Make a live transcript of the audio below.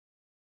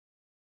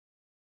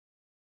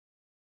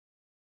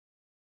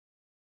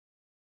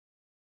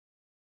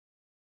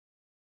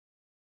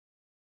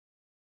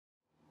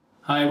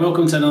Hi,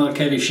 welcome to another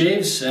Kevy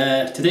Shaves.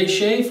 Today's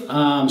shave,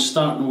 I'm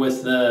starting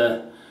with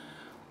the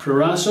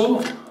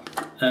Proraso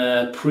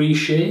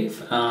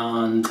pre-shave,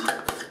 and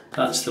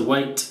that's the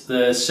white,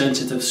 the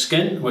sensitive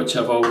skin, which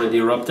I've already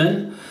rubbed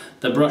in.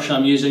 The brush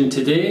I'm using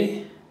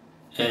today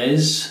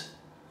is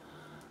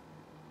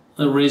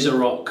the Razor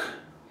Rock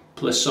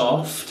Plus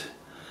Soft.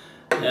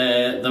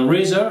 The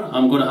razor,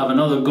 I'm going to have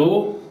another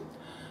go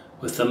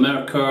with the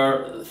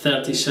Merkur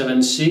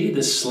 37C,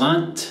 the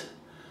slant.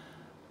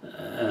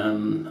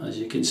 As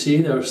you can see,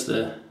 there's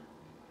the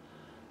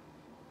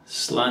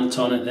slant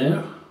on it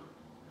there,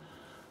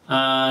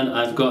 and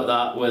I've got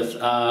that with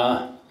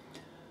a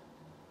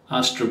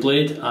Astra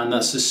blade, and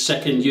that's the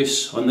second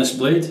use on this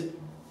blade.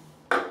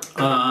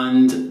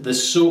 And the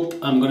soap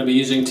I'm going to be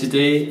using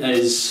today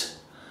is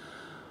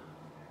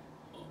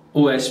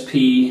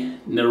OSP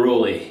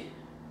Neroli.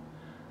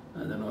 I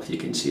don't know if you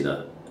can see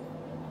that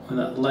with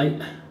that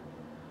light.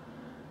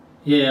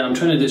 Yeah, I'm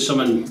trying to do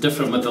something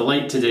different with the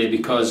light today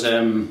because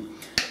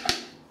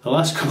the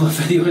last couple of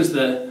videos,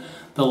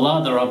 the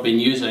lather I've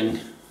been using,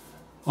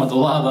 or the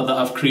lather that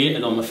I've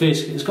created on my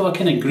face, it's got a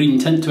kind of green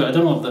tint to it. I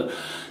don't know if there's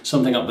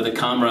something up with the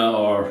camera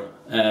or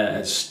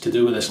it's to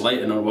do with this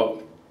lighting or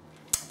what.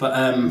 But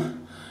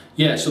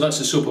yeah, so that's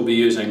the soap I'll be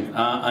using,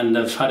 and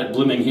I've had it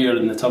blooming here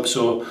in the tub,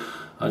 so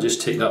I'll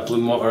just take that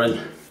bloom water in,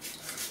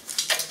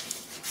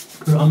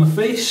 put it on my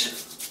face.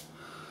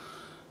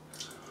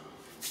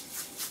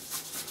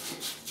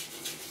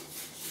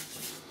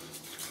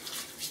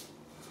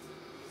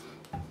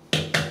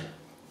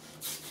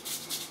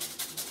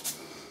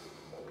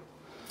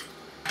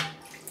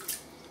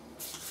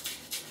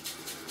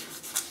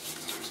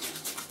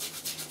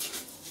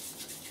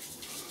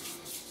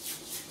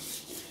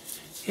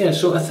 Yeah,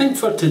 so I think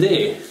for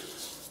today,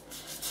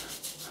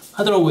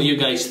 I don't know what you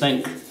guys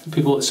think,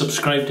 people that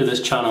subscribe to this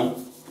channel,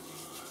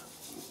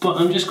 but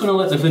I'm just going to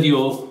let the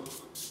video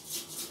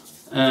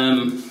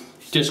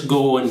just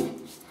go and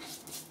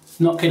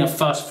not kind of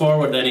fast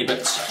forward any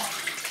bits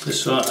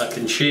just so that I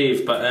can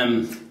shave. But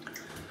I'm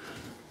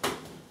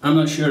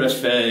not sure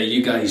if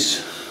you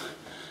guys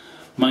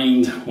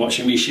mind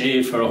watching me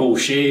shave for a whole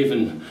shave,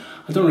 and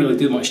I don't really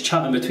do much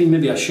chat in between.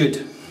 Maybe I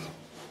should.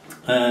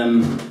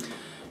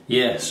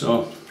 Yeah,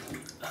 so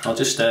I'll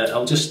just I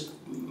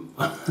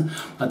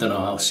don't know,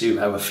 I'll see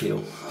how I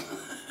feel.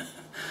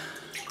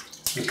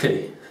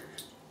 Okay,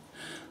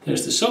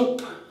 there's the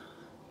soap,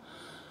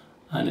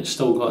 and it's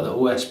still got the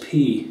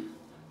OSP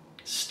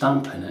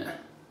stamp in it.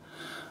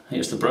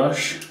 Here's the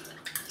brush,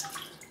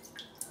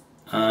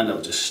 and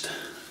I'll just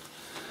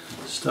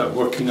start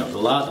working up the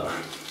lather.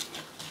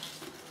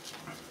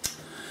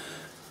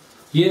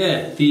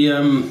 Yeah,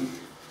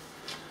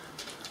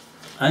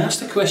 I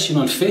asked a question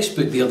on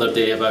Facebook the other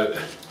day about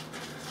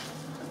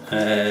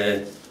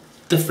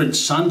different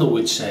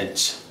sandalwood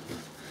scents.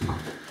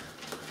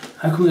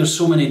 How come there's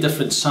so many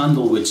different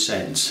sandalwood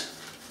scents?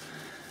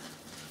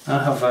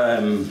 I have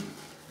a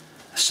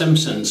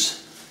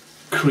Simpsons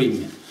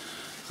cream,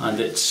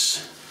 and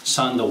it's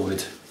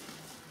sandalwood,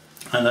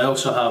 and I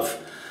also have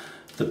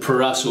the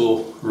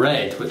Proraso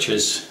red, which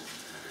is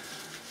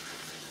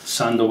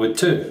sandalwood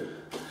too,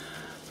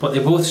 but they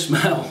both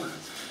smell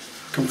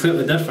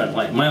completely different,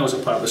 like miles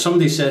apart. But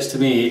somebody says to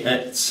me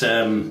it's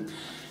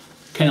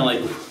kind of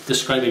like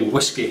describing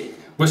whiskey.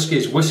 Whiskey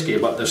is whiskey,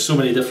 but there's so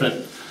many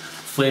different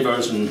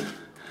flavours and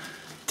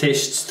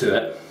tastes to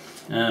it.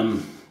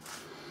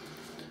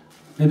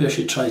 Maybe I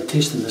should try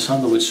tasting the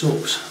sandalwood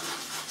soaps.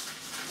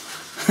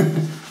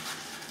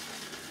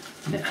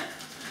 Yeah.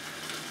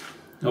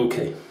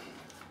 Okay.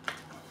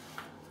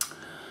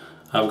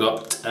 I've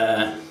got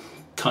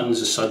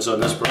tons of suds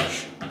on this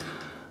brush,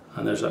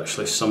 and there's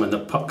actually some in the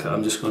puck that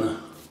I'm just going to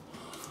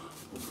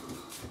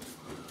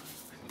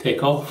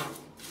take off.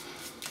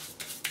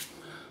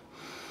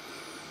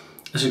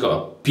 This has got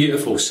a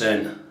beautiful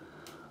scent,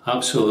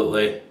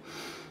 absolutely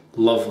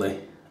lovely.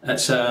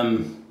 It's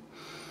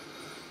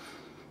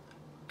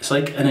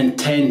like an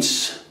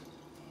intense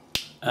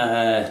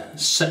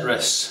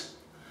citrus.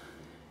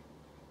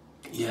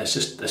 Yeah, it's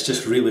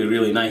just really,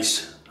 really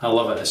nice. I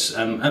love it. It's,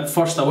 at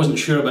first I wasn't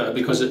sure about it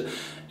because it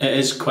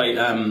is quite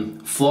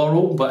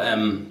floral, but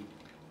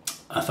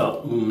I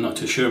thought, I'm not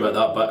too sure about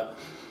that, but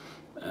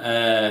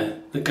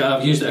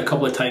I've used it a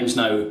couple of times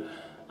now,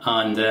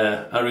 and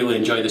I really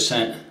enjoy the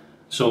scent.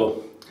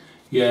 So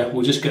yeah,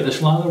 we'll just get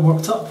this lather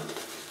worked up.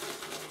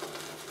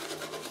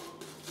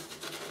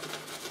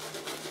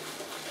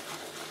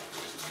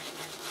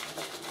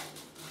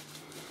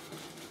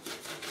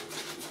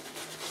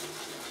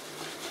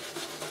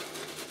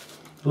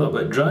 A little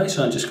bit dry,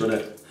 so I'm just going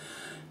to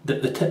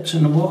dip the tips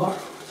in the water.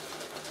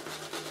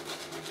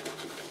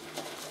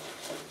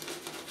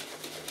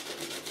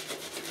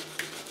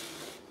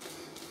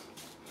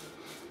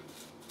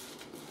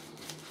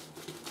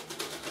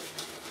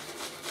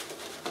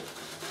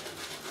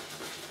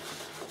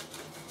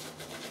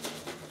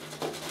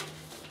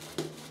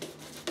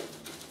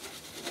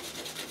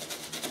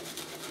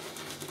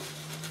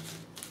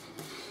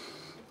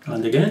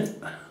 And again.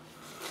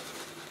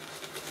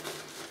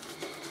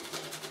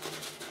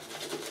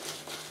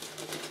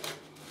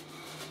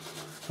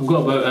 I've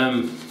got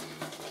about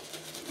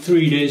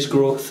 3 days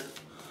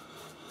growth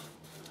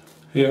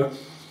here.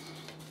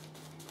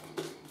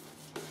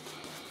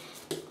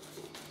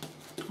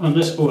 And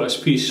this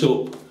OSP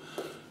soap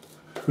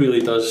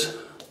really does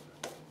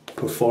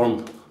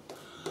perform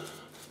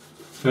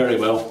very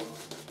well.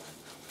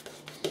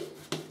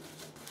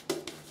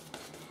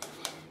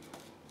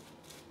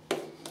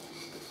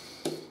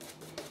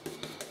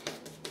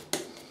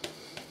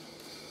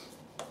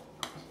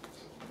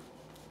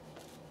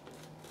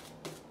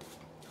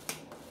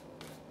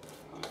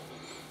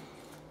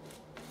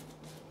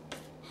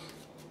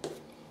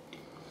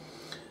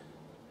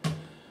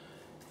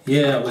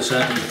 Yeah, I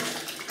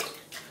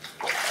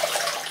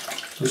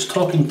was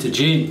talking to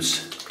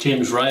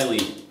James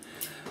Riley,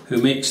 who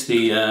makes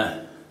the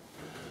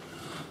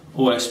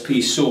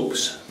OSP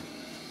soaps,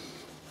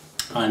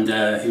 and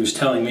he was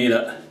telling me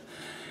that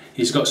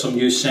he's got some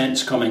new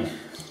scents coming,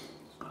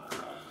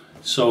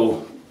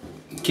 so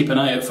keep an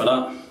eye out for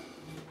that.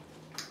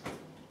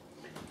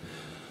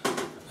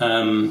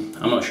 I'm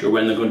not sure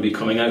when they're going to be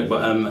coming out,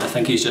 but I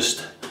think he's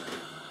just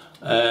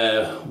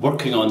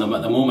working on them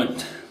at the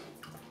moment.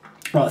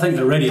 Well, I think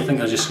they're ready. I think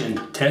they're just getting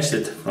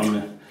tested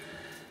from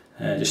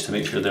just to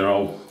make sure they're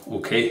all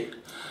okay.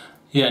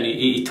 Yeah, and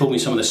he told me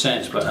some of the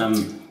scents, but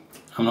I'm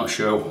not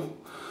sure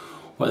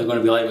what they're going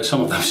to be like, but some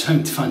of them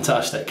sound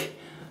fantastic.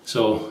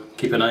 So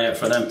keep an eye out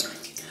for them.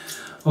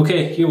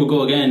 Okay, here we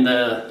go again.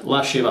 The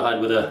last shave I had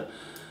with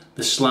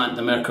the slant,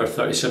 the Merkur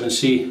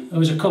 37C. There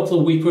was a couple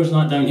of weepers and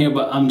that down here,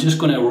 but I'm just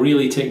going to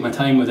really take my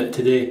time with it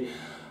today.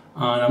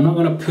 And I'm not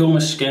going to pull my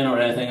skin or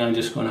anything, I'm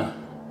just going to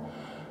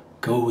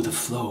go with the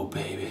flow,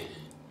 baby.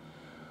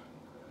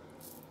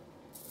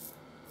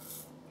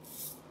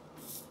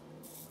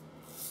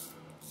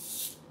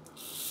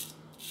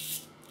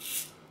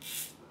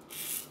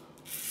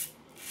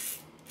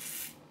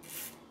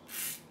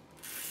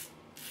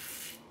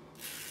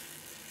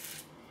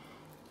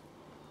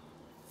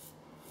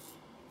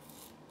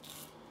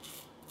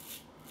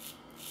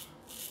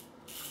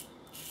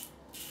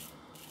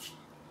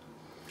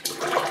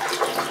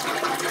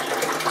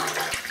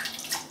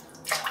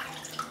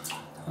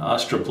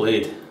 Astra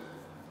blade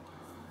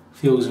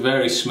feels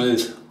very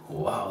smooth.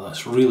 Wow,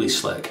 that's really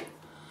slick.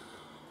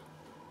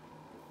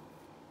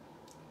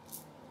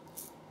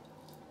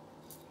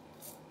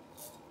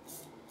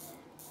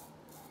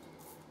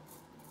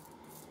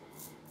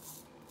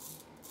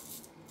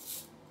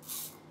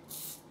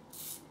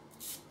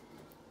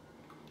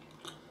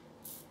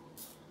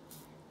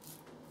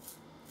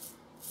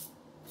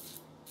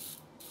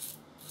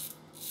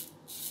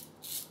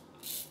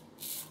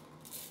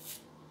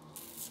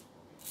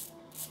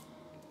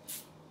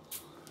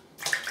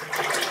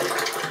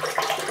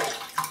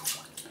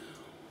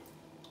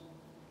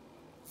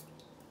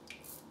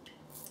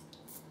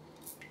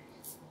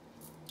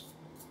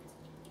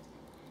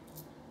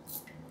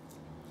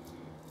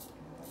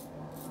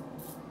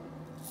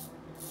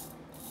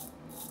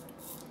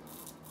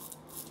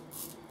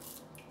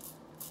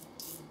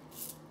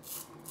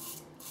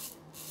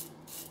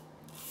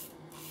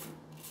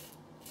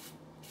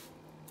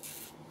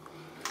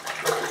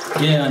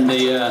 Yeah, and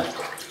the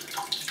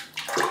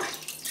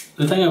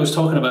thing I was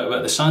talking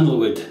about the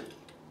sandalwood,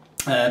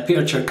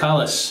 Peter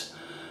Cherkalis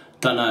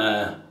done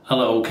a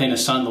little kind of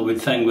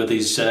sandalwood thing with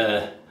his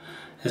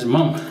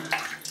mum.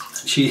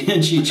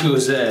 She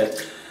chose her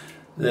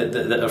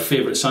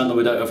favourite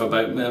sandalwood out of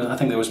about, I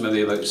think there was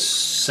maybe about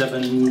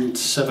seven,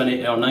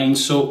 8 or 9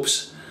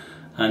 soaps,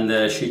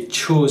 and she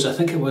chose, I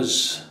think it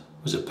was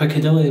it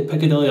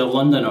Piccadilly of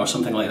London or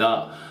something like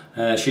that.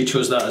 She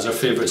chose that as her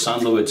favourite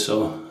sandalwood,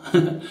 so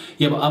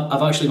yeah, but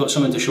I've actually got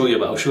something to show you,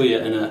 but I'll show you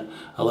it in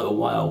a little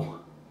while.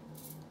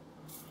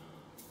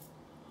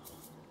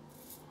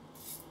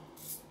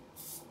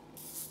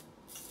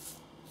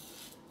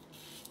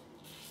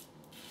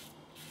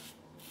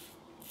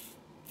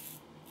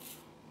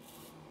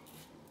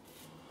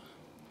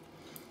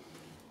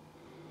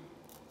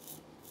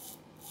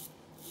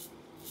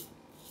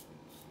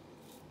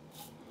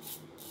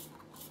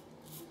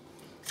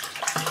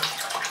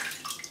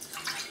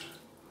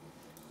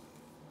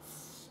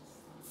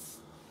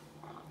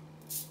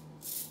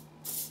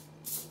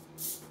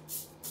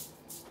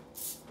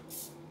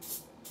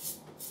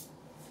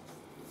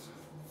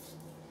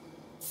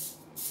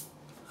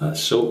 That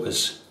soap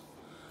is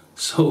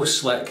so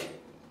slick,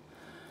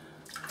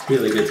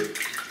 really good.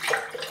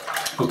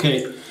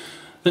 Okay,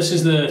 this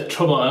is the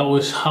trouble I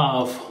always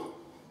have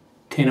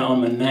kind of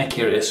on my neck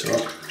area, so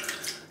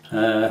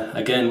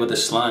again with the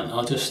slant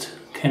I'll just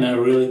kind of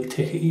really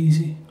take it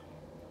easy.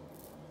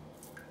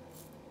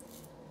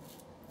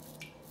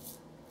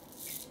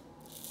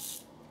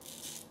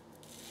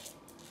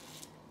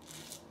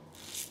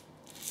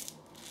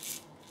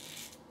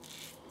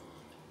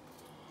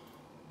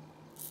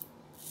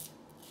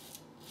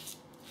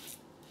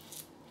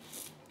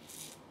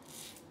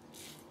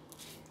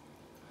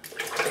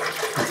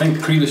 I think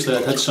previously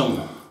I'd had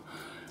some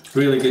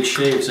really good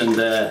shaves, and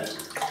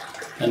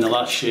in the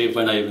last shave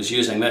when I was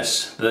using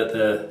this,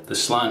 the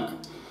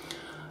slant,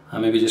 I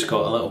maybe just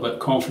got a little bit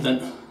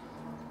confident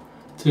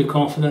too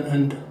confident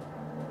and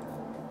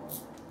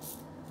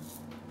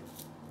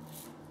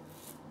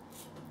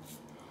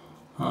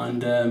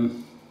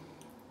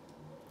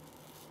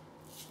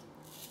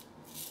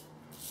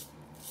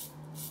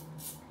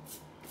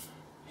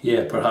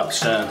yeah,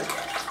 perhaps that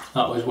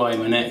was why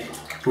my neck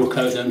broke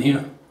out down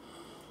here.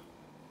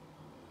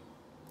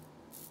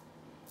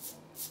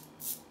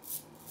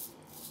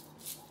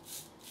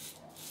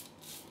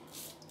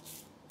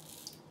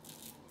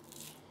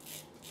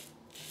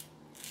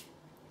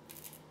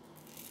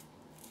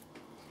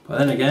 But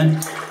then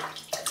again,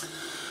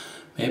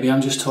 maybe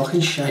I'm just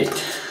talking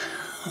shite.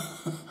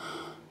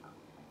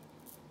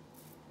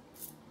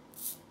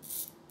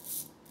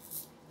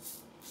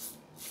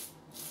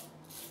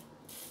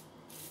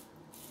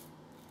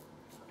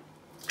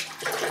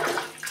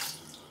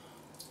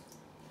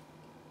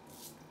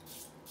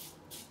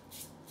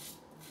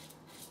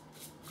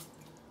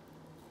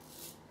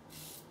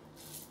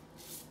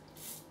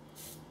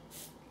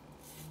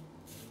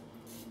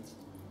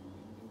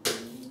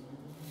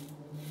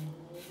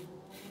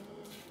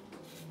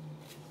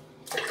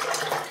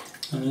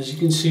 And as you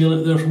can see,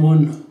 look, there's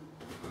one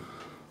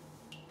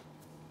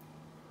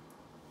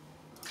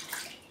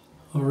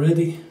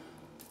already.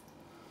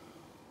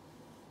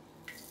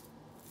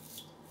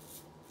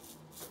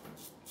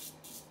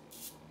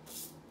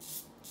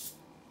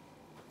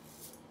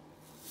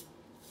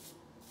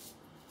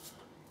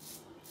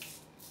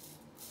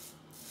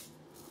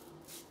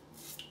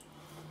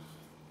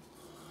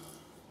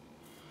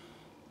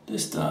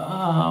 Just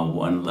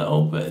one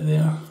little bit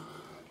there.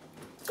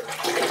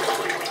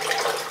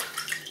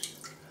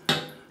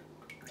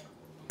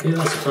 Okay,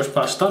 that's the first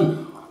pass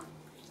done.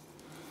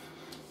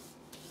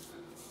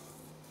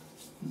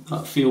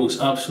 That feels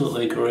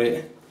absolutely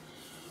great.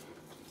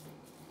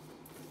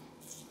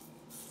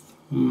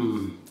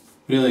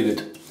 Really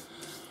good.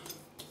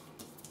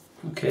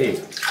 Okay,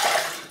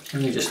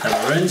 let me just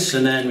have a rinse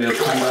and then we'll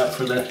come back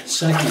for the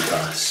second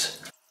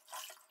pass.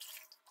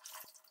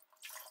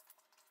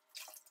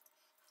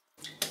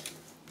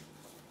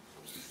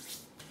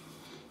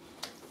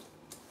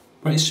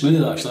 Pretty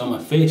smooth actually on my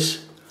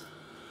face.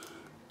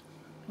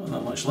 Not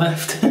that much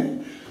left.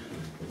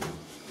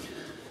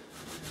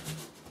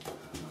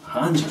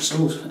 Hands are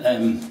so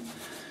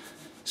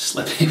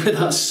slippy with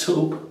that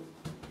soap.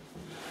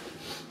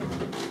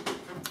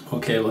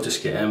 Okay, we'll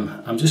just get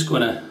I'm just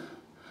gonna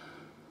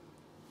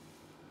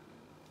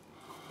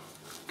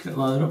get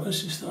lather up.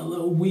 It's just that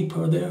little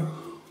weeper there.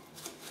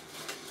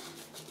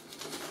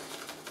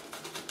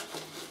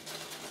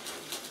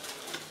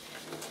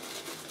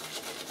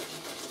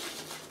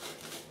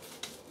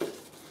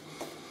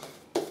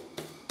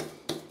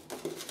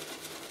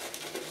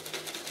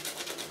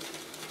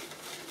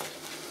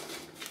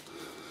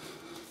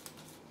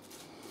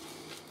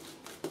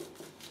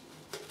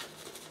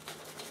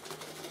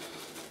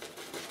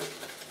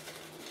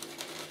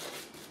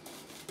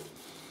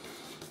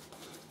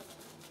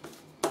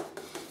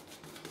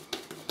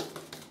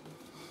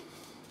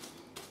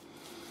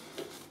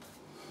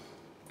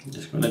 I'm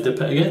just going to dip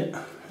it again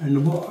in the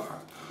water.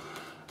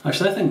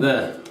 Actually, I think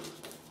the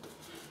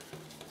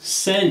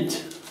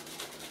scent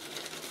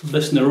of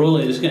this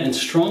Neroli is getting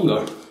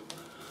stronger.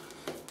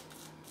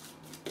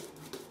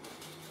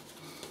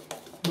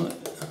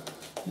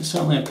 It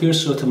certainly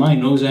appears so to my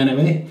nose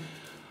anyway.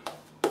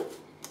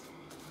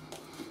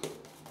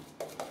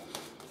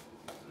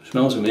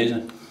 Smells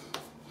amazing.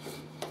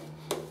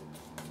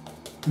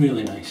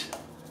 Really nice.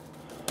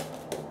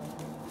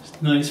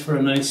 It's nice for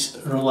a nice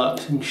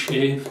relaxing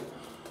shave.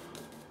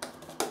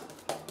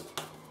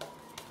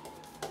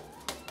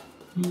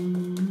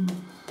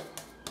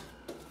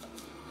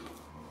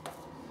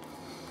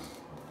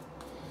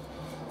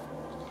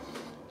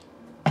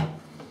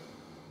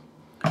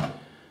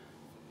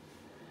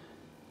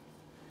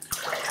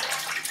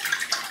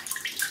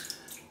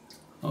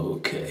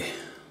 Okay.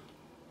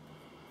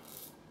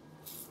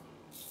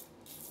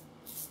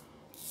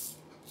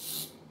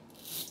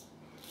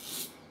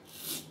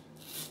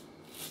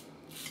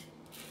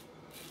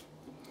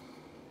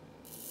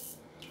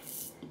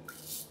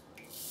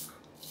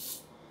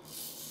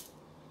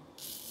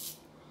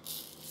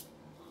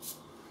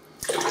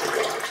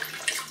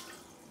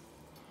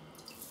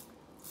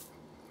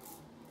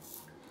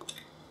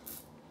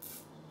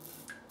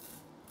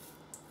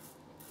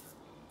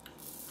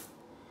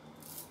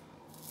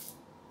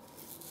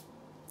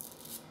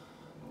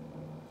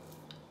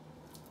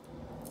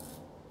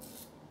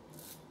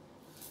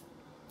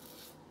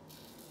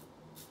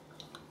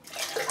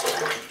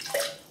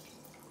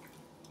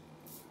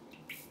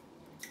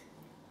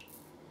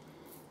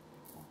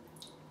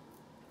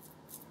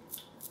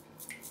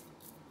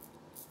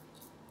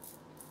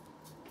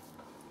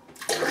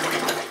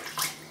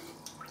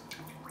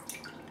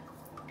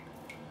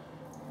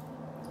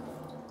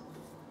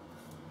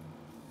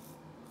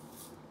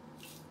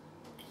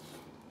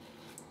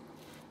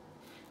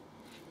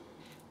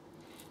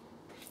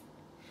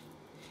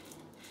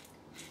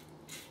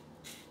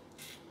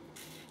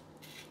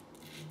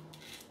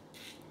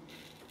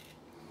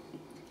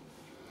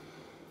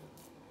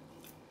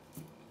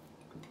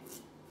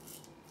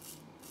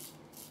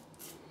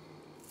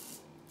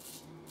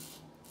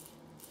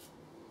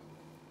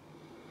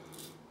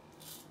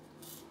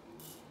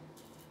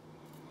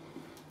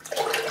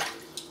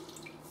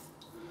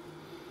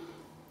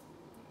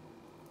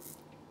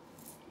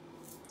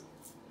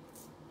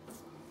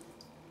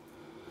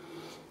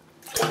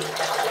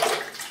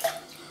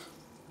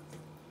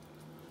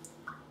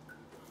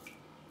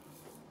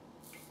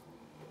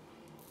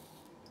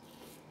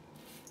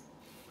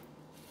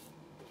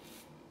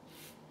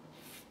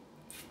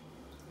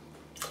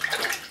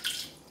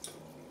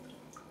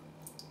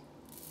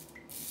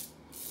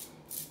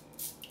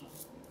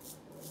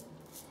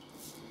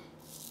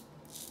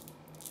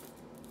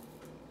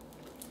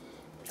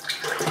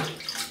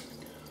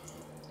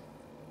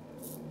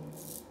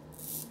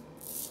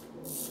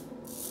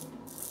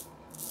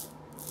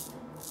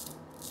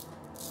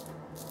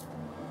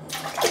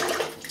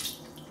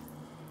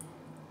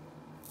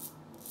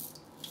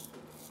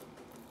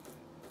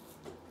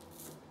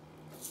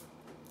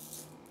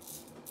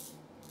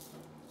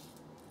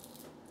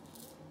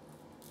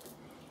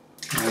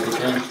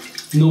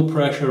 No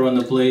pressure on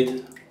the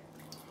blade.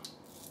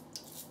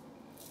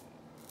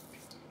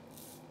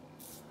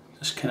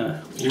 Just kind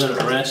of let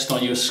it rest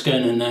on your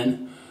skin and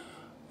then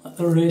let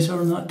the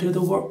razor not do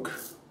the work.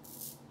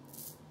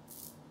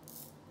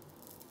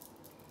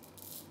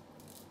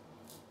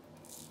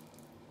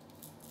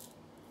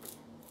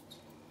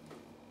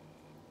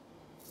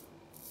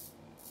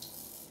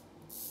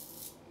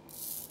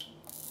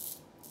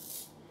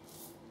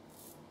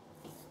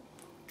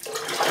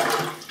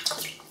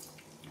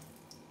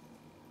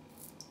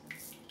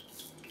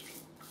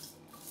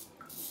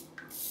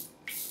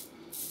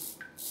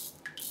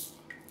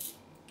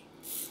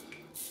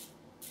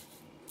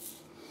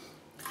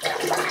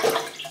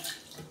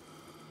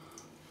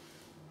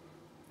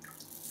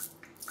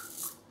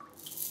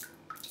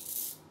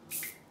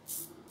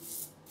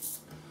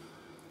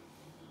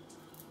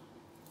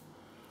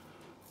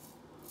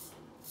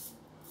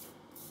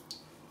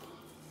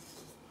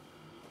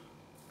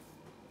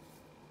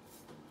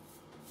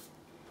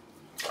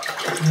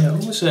 Yeah,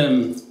 it always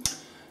just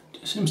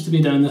seems to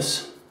be down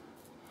this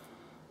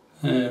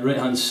right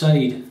hand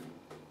side.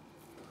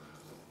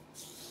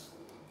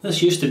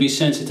 This used to be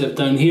sensitive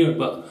down here,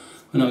 but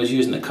when I was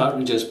using the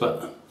cartridges,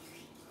 but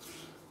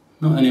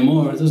not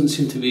anymore. It doesn't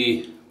seem to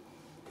be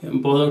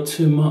getting bothered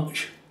too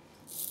much.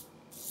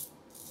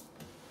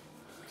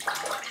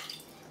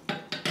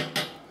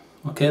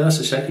 Okay, that's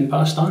the second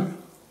pass done.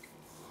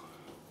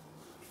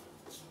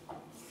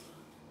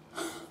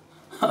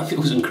 That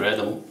feels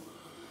incredible.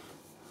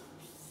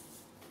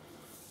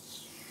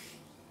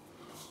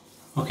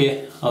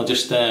 Okay, I'll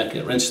just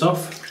get rinsed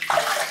off.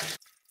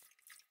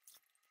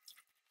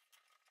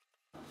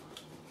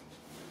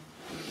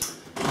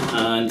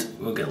 And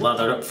we'll get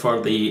lathered up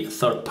for the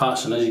third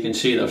pass, and as you can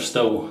see there's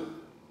still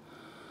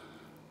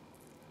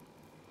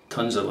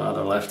tons of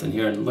lather left in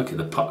here, and look at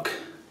the puck.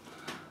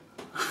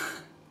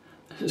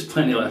 There's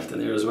plenty left in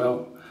there as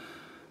well.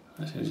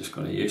 I'm just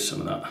going to use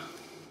some of that.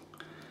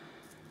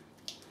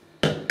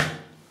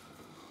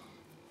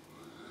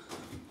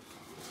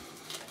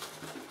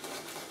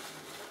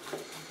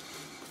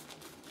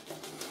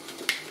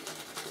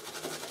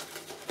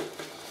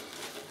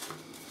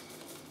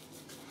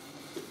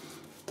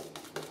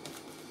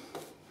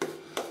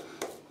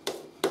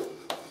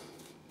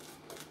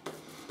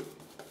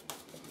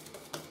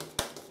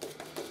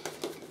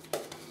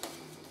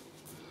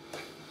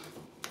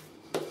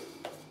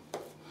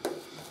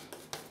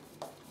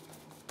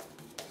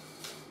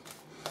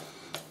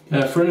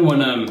 For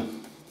anyone kind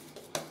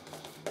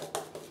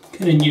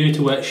of new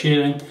to wet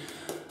shaving,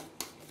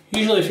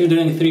 usually if you're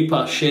doing a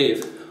 3-pass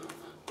shave,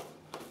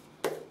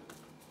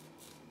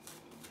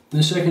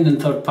 the second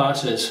and third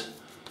passes,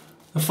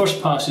 the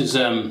first pass is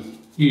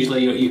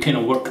usually you kind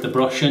of work the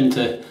brush in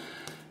to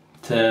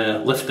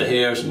lift the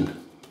hairs and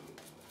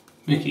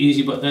make it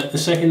easy, but the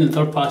second and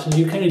third passes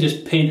you're kind of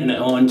just painting it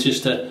on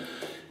just to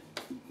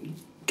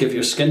give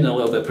your skin a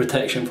little bit of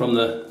protection from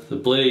the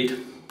blade.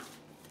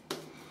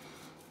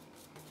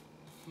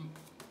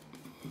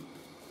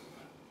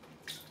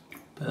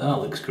 But that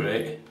looks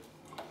great.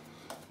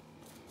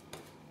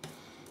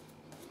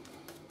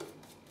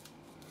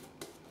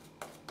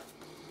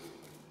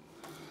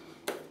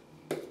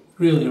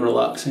 Really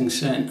relaxing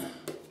scent.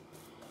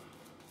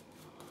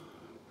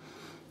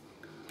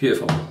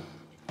 Beautiful.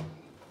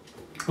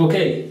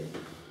 Okay.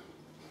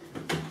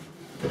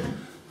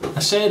 I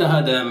said I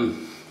had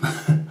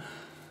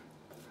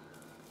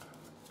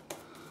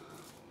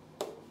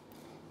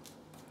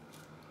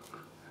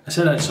I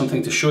said I had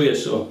something to show you,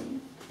 so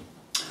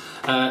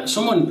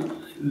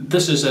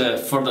this is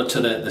further to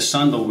the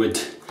sandalwood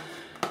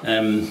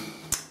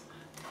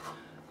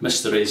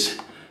mysteries.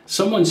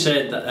 Someone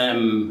said that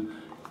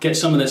get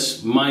some of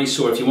this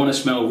Mysore, if you want to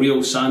smell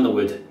real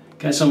sandalwood,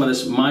 get some of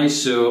this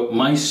Mysore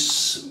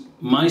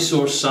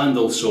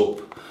sandal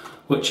soap,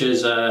 which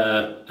is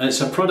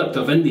it's a product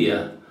of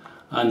India,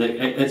 and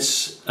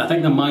it's I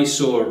think the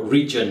Mysore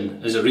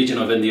region is a region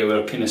of India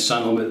where kind of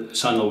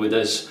sandalwood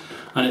is,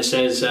 and it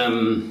says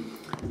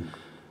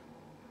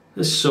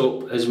this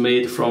soap is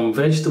made from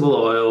vegetable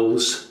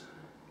oils,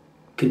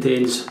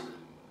 contains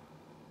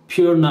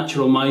pure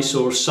natural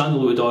Mysore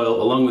sandalwood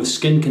oil along with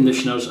skin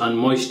conditioners and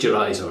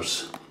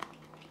moisturisers.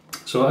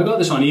 So I got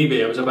this on eBay.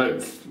 It was about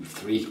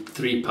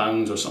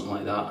 £3 or something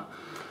like that,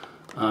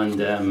 and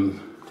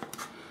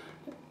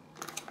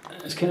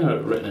it's kind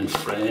of written in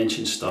French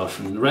and stuff,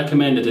 and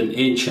recommended in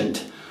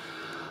ancient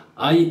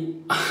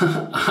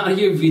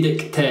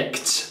Ayurvedic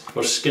texts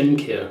for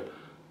skincare.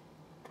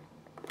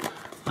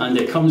 And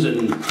it comes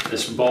in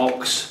this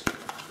box,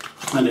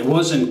 and it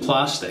was in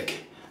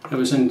plastic. It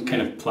was in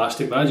kind of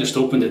plastic, but I just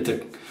opened it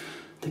to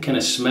kind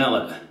of smell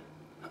it.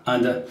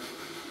 And to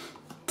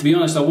be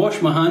honest, I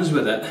washed my hands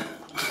with it.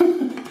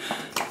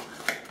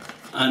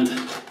 And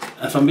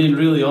if I'm being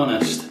really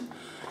honest,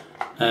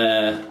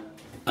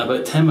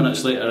 about 10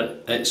 minutes later,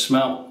 it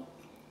smelled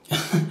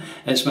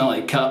it smelled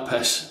like cat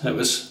piss. It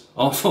was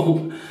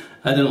awful.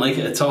 I didn't like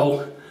it at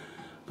all.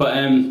 But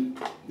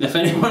if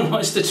anyone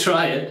wants to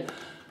try it,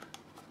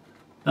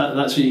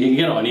 that's what you can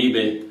get it on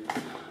eBay.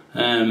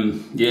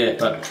 Yeah,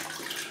 but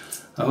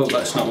I hope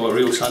that's not what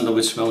real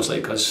sandalwood smells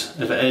like, because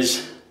if it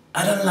is,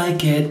 I don't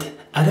like it.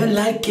 I don't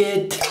like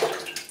it.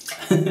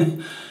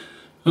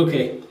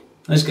 Okay,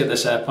 let's get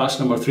this pass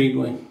number 3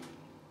 going.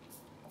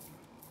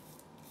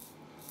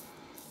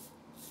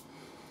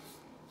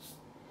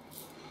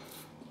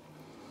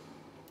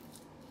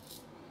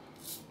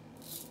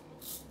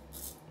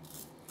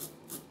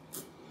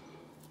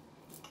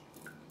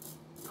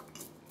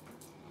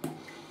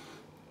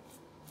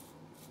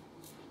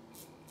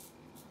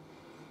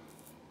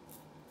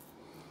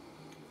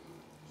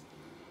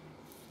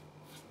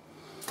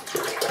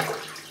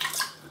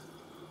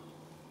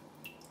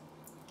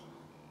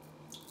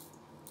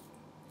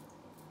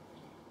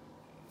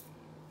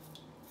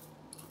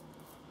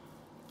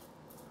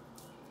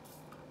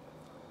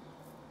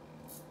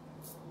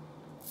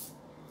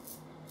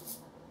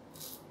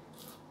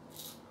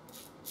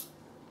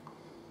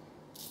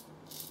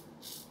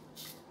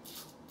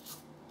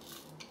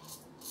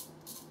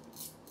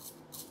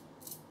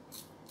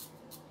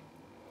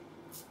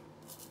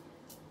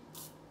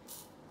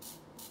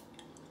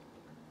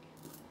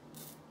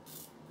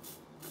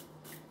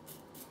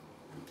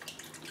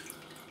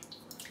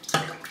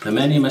 The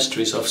many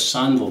mysteries of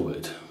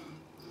sandalwood.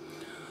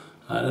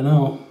 I don't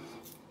know.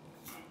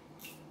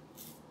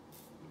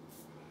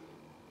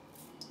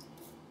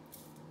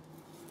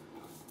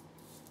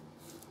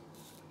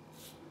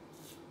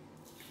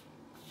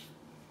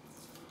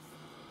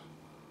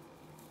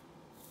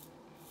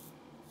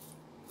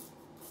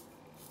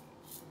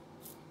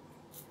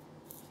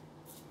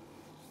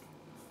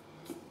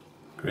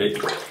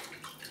 Great.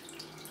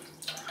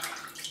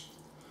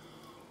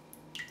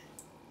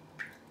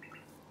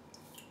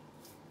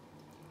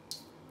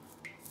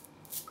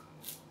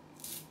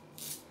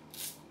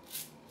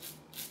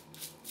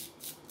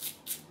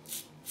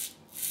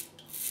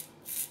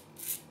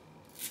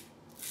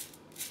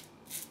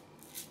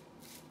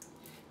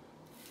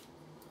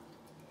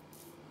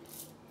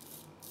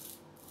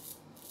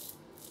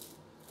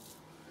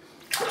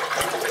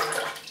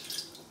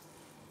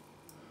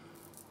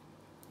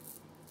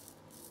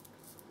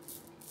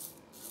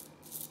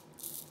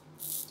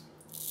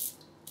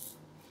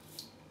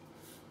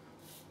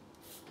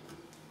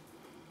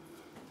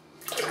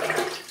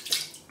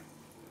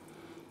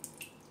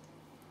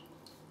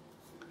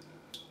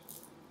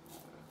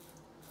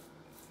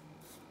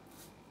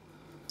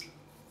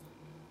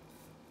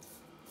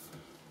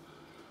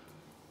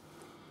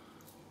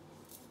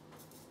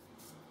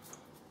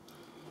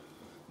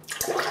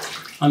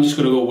 I'm just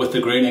going to go with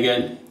the grain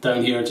again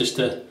down here just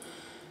to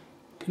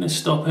kind of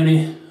stop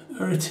any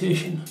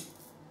irritation.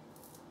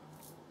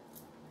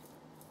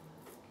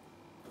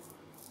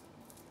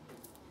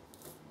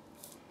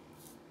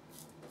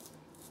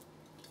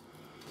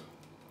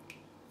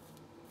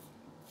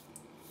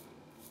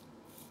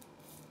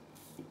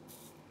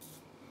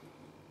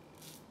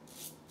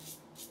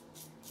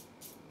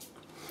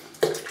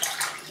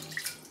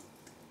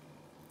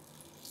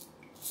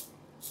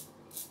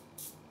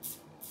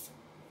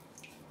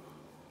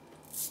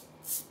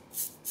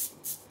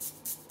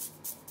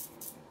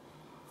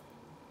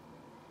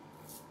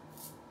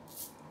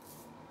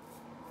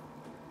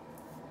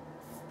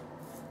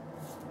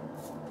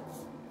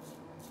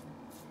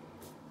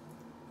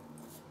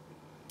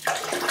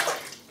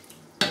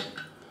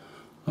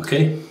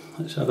 Okay,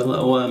 let's have a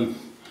little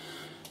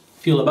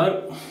feel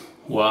about.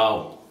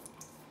 Wow,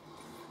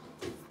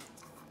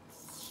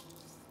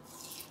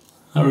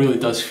 that really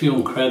does feel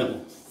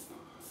incredible.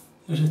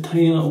 There's a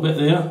tiny little bit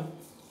there,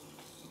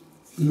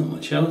 not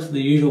much else. The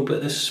usual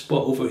bit, this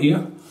spot over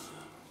here.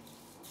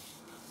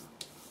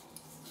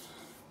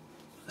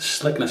 The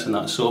slickness in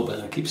that soap,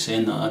 I keep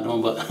saying that, I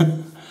know, but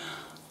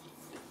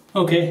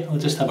okay, I'll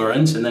just have a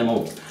rinse and then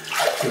we'll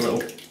do a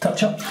little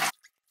touch up.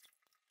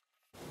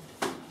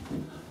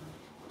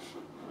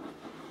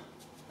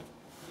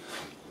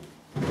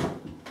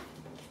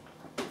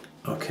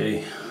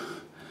 Okay,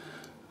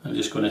 I'm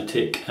just going to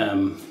take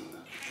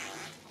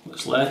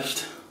what's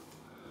left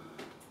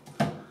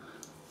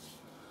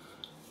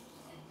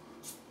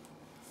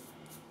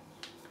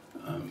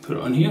and put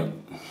it on here.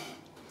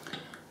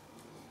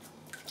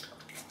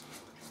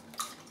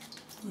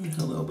 There's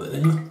a little bit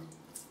there.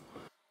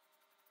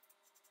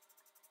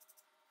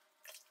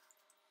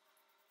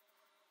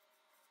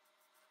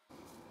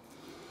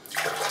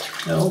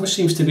 It always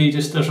seems to be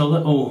just, there's a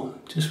little,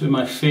 just where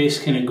my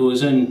face kind of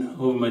goes in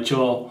over my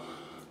jaw.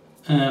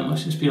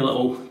 Must just be a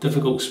little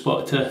difficult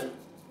spot to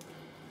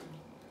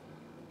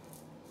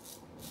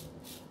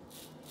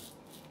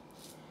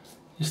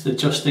just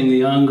adjusting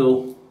the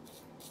angle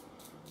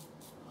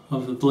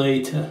of the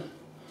blade to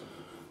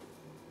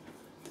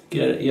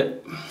get it.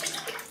 Yep.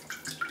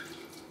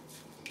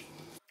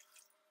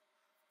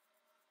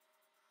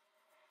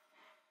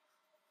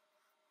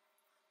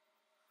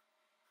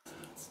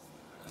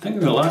 I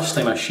think the last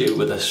time I shaved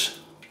with this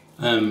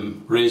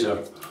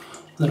razor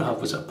that I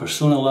have was a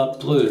Persona Lab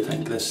Blue. I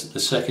think this is the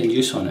second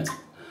use on it,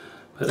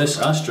 but this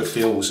Astra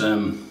feels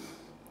smoother.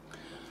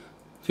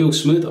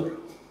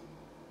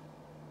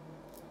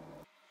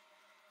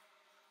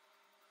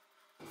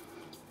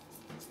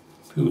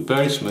 Feels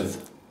very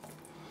smooth.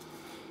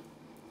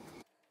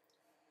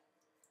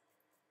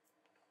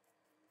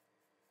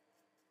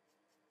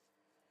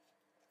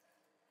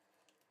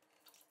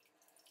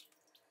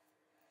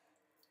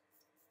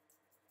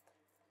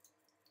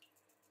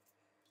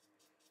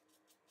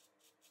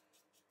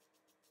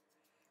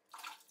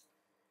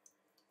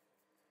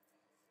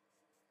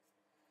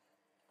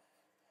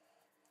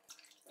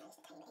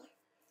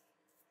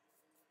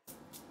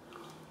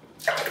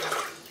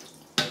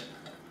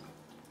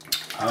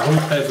 I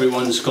hope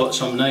everyone's got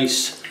some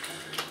nice,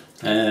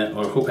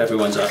 or hope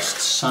everyone's asked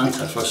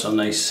Santa for some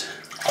nice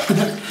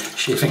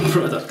shaving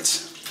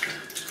products,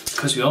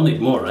 because we all need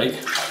more, right?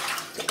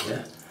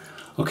 Yeah.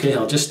 Okay,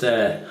 I'll just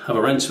have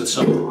a rinse with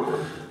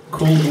some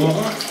cold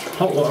water,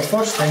 hot water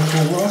first, then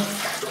cold water.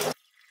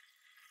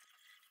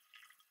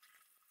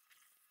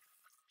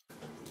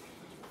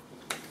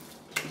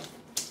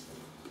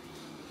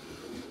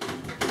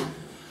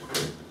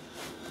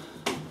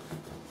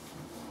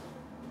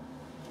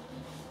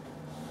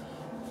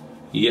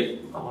 Yep.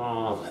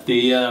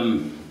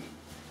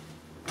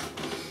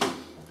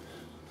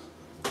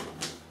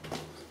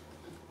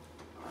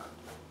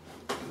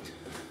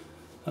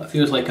 That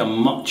feels like a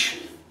much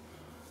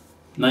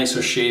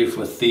nicer shave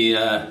with the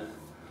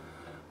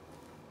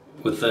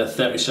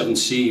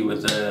 37C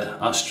with the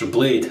Astra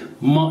blade.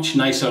 Much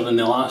nicer than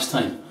the last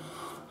time.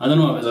 I don't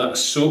know if it's that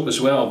soap as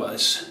well,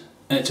 but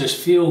it just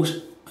feels,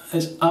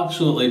 it's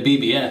absolutely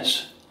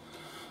BBS.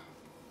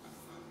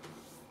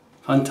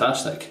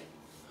 Fantastic.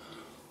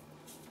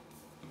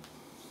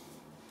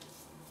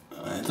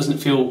 It doesn't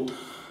feel,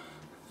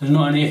 there's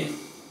not any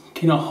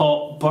kind of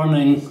hot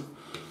burning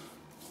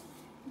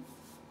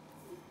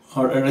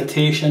or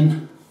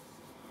irritation.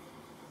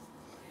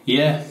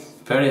 Yeah,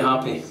 very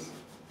happy.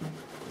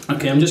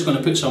 Okay, I'm just going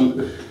to put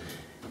some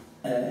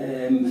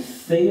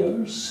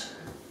Thayers.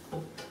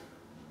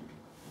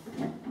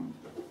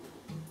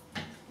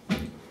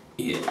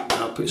 Yeah,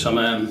 I'll put some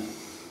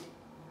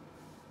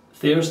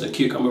Thayers, the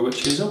cucumber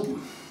witch hazel.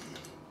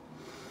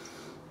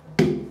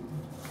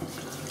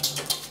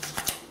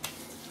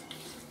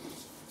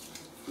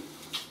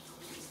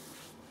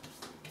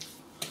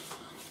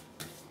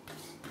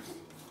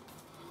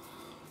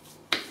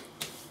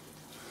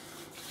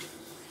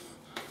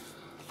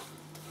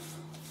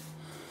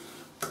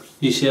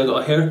 You see I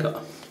got a haircut.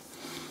 What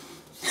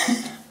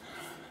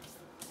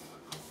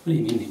do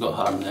you mean you got a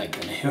hard neck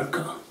and a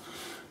haircut?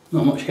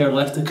 Not much hair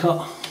left to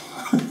cut.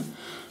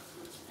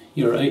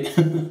 You're right.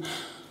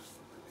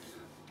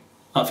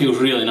 That feels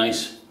really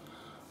nice.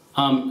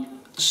 I'm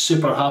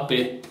super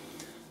happy,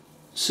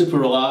 super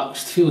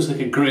relaxed, feels like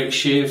a great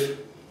shave.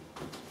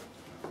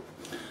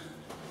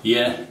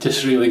 Yeah,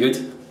 just really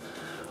good.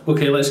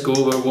 Okay, let's go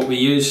over what we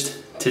used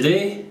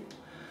today.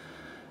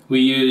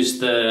 We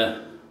used the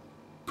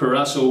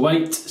Purasso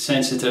White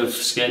Sensitive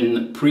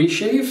Skin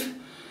Pre-Shave.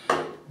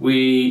 We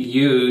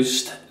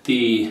used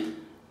the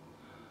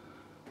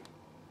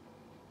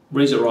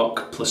Razor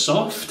Rock Plus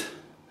Soft,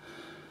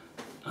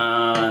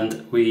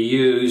 and we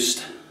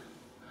used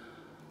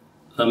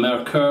the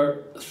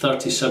Merkur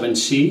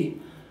 37C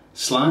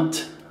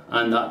Slant,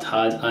 and that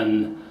had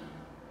an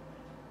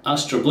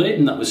Astra blade,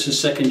 and that was the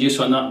second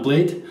use on that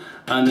blade.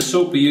 And the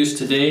soap we used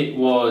today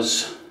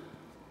was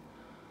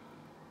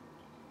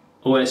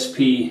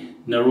OSP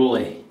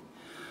Neroli.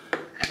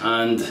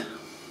 And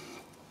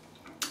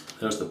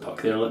there's the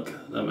puck there, look,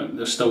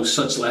 there's still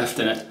suds left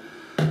in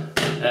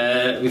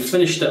it. We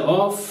finished it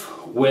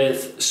off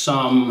with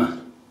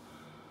some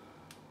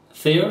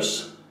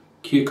Thayers,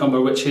 cucumber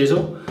witch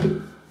hazel,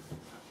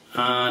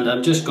 and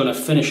I'm just going to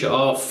finish it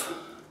off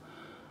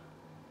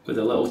with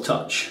a little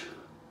touch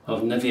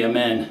of Nivea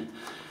Men,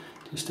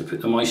 just to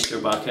put the moisture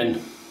back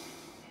in.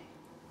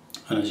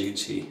 And as you can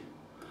see,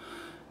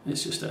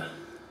 it's just a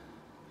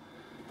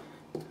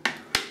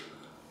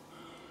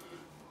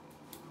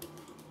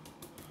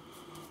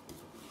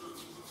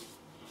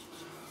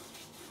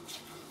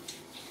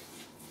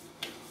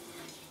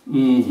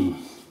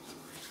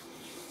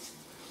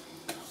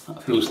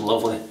that feels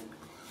lovely.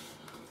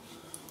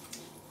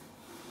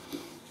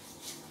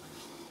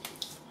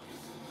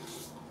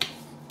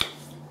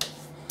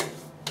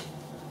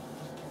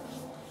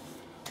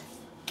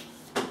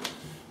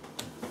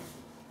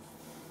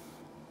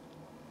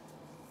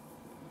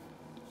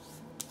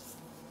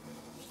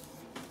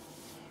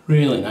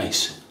 Really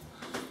nice.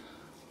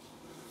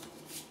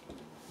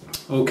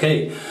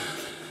 Okay,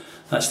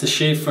 that's the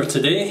shave for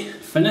today,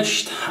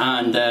 finished,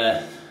 and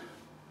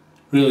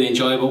really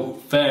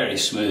enjoyable, very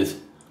smooth,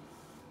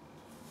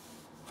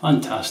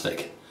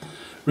 fantastic,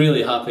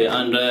 really happy.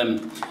 And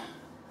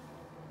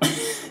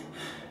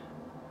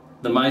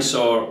the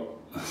Mysore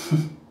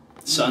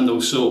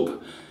sandal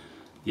soap,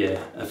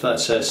 yeah, if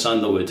that says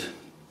sandalwood,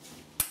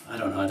 I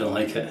don't know, I don't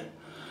like it,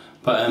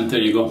 but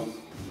there you go,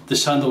 the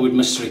sandalwood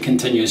mystery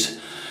continues.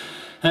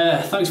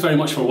 Thanks very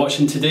much for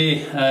watching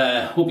today.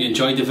 Hope you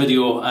enjoyed the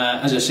video.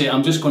 As I say,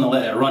 I'm just going to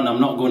let it run. I'm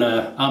not going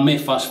to, I may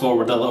fast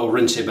forward a little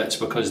rinsey bits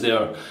because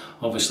they're,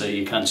 obviously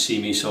you can't see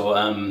me, so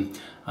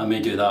I may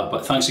do that.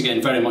 But thanks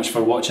again very much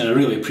for watching. I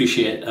really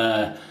appreciate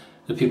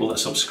the people that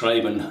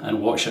subscribe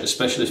and watch it,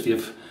 especially if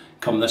you've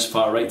come this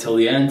far right till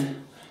the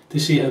end to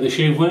see how the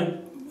shave went.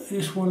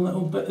 Just one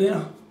little bit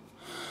there.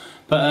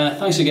 But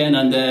thanks again,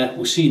 and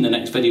we'll see you in the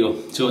next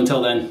video. So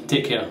until then,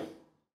 take care.